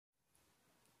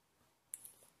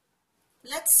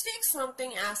Let's take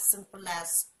something as simple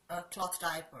as a cloth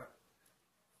diaper.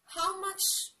 How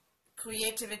much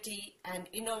creativity and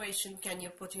innovation can you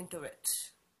put into it?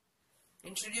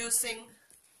 Introducing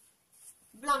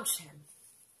Blümchen.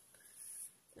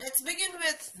 Let's begin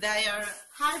with their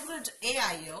hybrid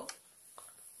AIO.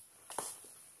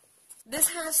 This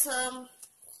has,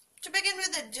 to begin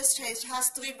with, it has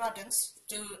 3 buttons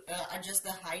to adjust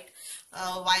the height,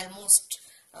 while most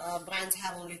brands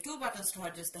have only 2 buttons to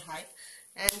adjust the height.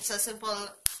 And it's a simple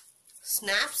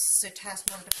snaps. It has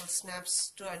multiple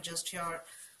snaps to adjust your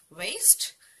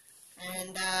waist.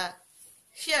 And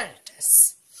here it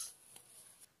is.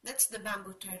 That's the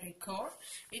bamboo terry core.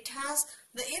 It has,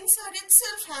 the inside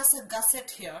itself has a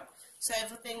gusset here, so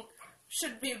everything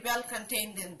should be well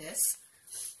contained in this.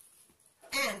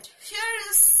 And here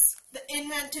is the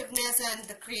inventiveness and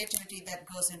the creativity that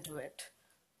goes into it.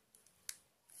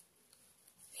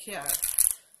 Here.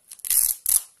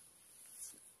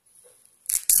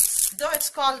 Though it's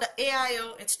called the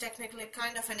AIO, it's technically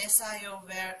kind of an SIO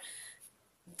where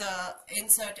the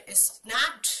insert is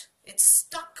snapped. It's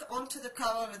stuck onto the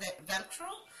cover with a Velcro.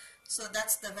 So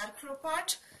that's the Velcro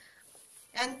part.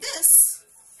 And this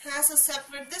has a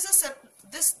separate,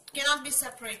 this cannot be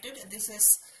separated. This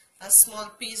is a small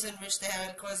piece in which the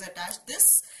Velcro is attached.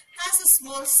 This has a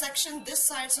small section this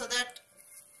side so that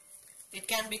it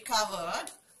can be covered.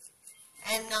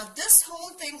 And now this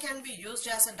whole thing can be used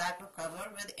as a diaper cover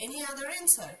with any other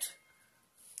insert.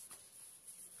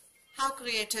 How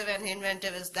creative and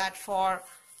inventive is that for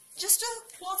just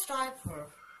a cloth diaper?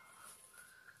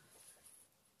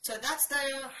 So that's the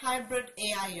hybrid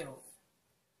AIO.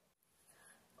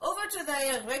 Over to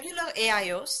the regular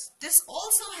AIOs. This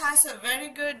also has a very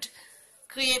good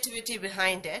creativity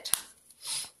behind it.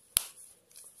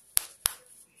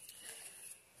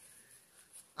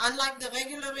 Unlike the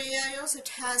regular AIOs, it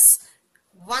has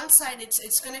one side,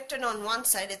 it's connected on one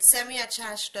side, it's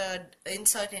semi-attached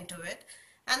insert into it,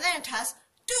 and then it has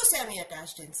 2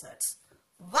 semi-attached inserts.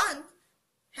 One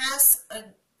has a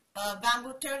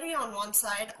bamboo terry on one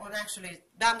side, or actually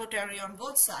bamboo terry on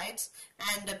both sides,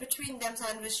 and between them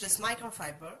sandwiched is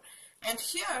microfiber. And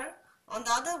here on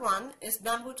the other one is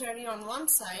bamboo terry on one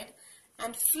side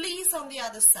and fleece on the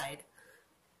other side.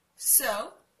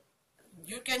 So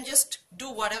you can just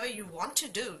do whatever you want to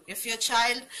do. If your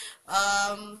child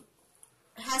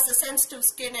has a sensitive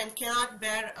skin and cannot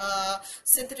bear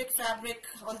synthetic fabric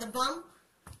on the bum,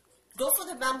 go for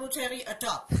the bamboo terry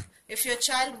atop. If your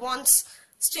child wants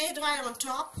stay dry on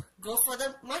top, go for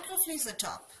the microfleece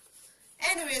atop.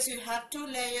 Anyways, you have 2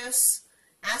 layers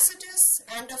as it is,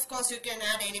 and of course you can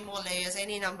add any more layers,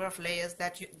 any number of layers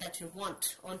that you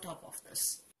want on top of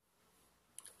this.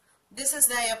 This is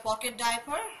the pocket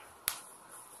diaper.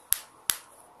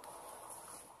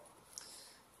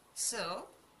 So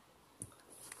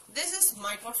this is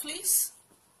microfleece.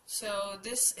 So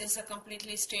this is a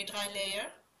completely stay dry layer,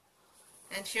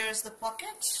 and here is the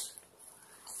pocket,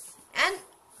 and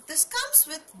this comes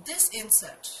with this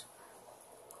insert.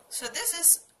 So this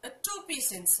is a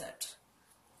 2-piece insert,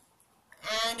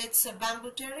 and it's a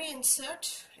bamboo terry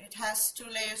insert. It has 2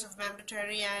 layers of bamboo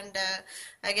terry, and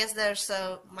I guess there's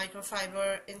a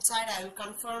microfiber inside. I will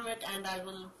confirm it and I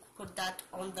will put that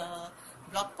on the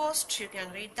blog post. You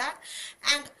can read that.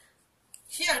 And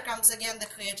here comes again the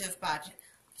creative part.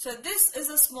 So this is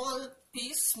a smaller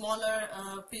piece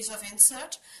of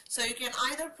insert. So you can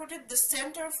either put it the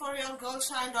center for your girl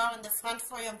child or in the front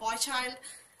for your boy child.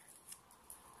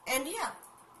 And yeah,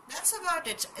 that's about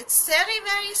it. It's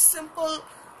very simple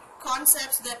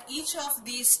concepts that each of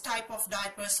these type of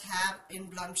diapers have in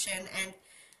Blümchen, and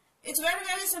it's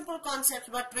very simple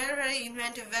concept, but very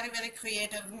inventive, very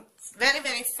creative,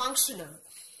 very functional.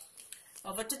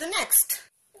 Over to the next.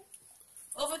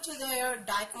 Over to their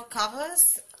diaper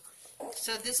covers.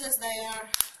 So this is their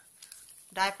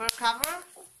diaper cover.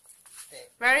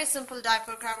 Very simple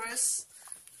diaper covers.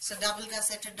 So double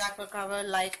gusseted diaper cover,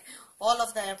 like all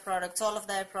of their products. All of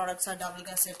their products are double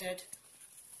gusseted.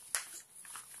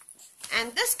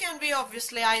 And this can be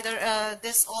obviously either,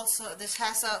 this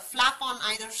has a flap on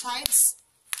either sides.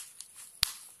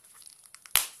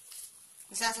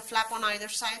 This has a flap on either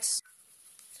sides.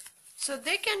 So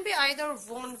they can be either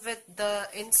worn with the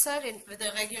insert, with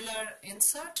a regular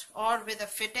insert, or with a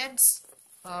fitteds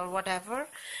or whatever.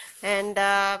 And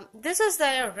this is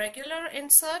their regular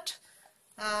insert.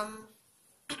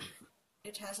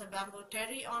 It has a bamboo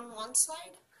terry on one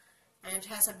side, and it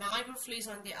has a microfleece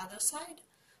on the other side.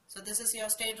 So this is your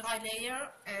stay dry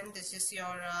layer, and this is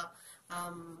your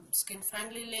skin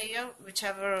friendly layer,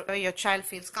 whichever your child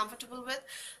feels comfortable with.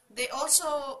 They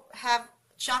also have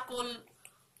charcoal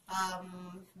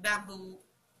bamboo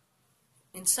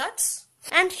inserts.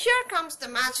 And here comes the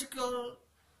magical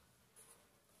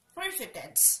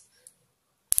pre-fitteds.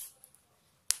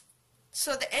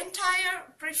 So the entire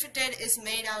pre-fitted is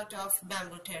made out of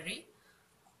bamboo terry.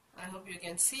 I hope you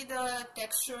can see the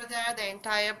texture there. The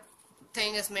entire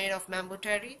thing is made of bamboo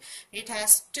terry. It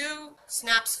has 2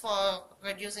 snaps for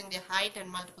reducing the height and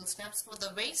multiple snaps for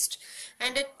the waist,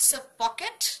 and it's a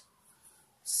pocket.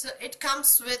 So it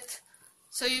comes with,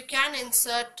 so you can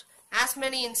insert as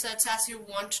many inserts as you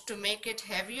want to make it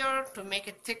heavier, to make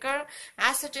it thicker.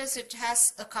 As it is, it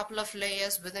has a couple of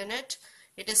layers within it.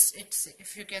 It's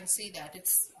if you can see that,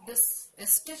 this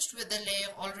is stitched with the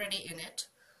layer already in it.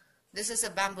 This is a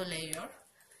bamboo layer,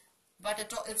 but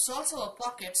it's also a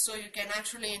pocket, so you can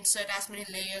actually insert as many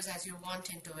layers as you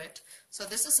want into it. So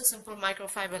this is a simple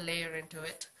microfiber layer into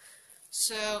it.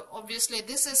 So obviously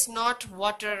this is not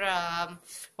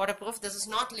waterproof, this is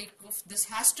not leak proof. This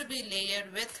has to be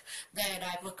layered with the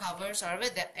diaper covers or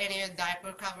with any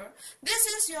diaper cover. This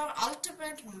is your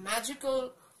ultimate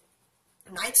magical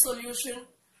night solution,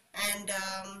 and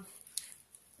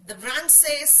the brand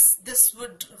says this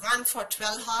would run for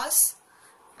 12 hours.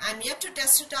 I'm yet to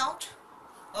test it out.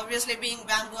 Obviously, being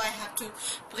bamboo, I have to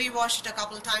pre-wash it a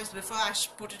couple times before I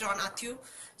put it on Athu.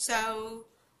 So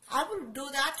I will do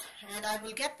that and I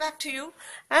will get back to you.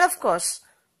 And of course,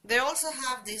 they also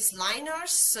have these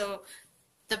liners. So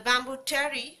the bamboo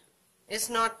terry is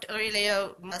not really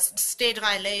a stay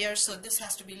dry layer, so this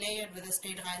has to be layered with a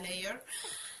stay dry layer.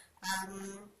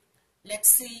 Let's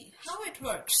see how it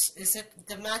works. Is it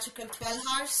the magical 12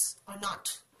 hours or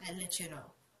not? I'll let you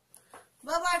know.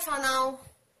 Bye bye for now.